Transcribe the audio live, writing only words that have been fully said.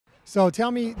So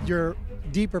tell me your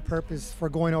deeper purpose for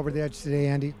going over the edge today,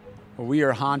 Andy. Well, we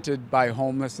are haunted by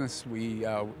homelessness. We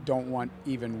don't want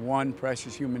even one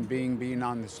precious human being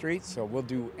on the streets, so we'll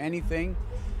do anything.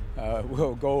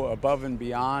 We'll go above and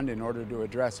beyond in order to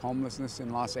address homelessness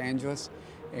in Los Angeles.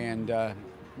 And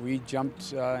we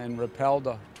jumped and rappelled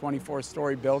a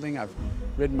 24-story building. I've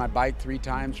ridden my bike 3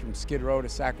 times from Skid Row to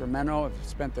Sacramento. I've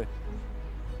spent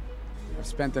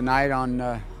the night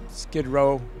on Skid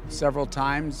Row several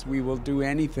times. We will do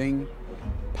anything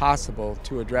possible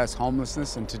to address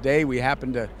homelessness, and today we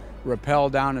happen to rappel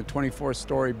down a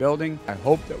 24-story building. I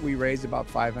hope that we raise about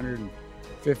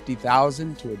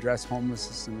 $550,000 to address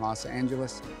homelessness in Los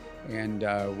Angeles, and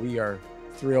we are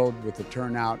thrilled with the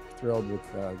turnout, thrilled with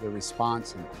the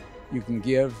response. And you can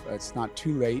give. It's not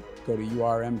too late. Go to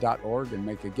urm.org and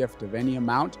make a gift of any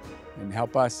amount and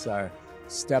help us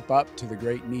step up to the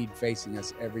great need facing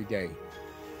us every day.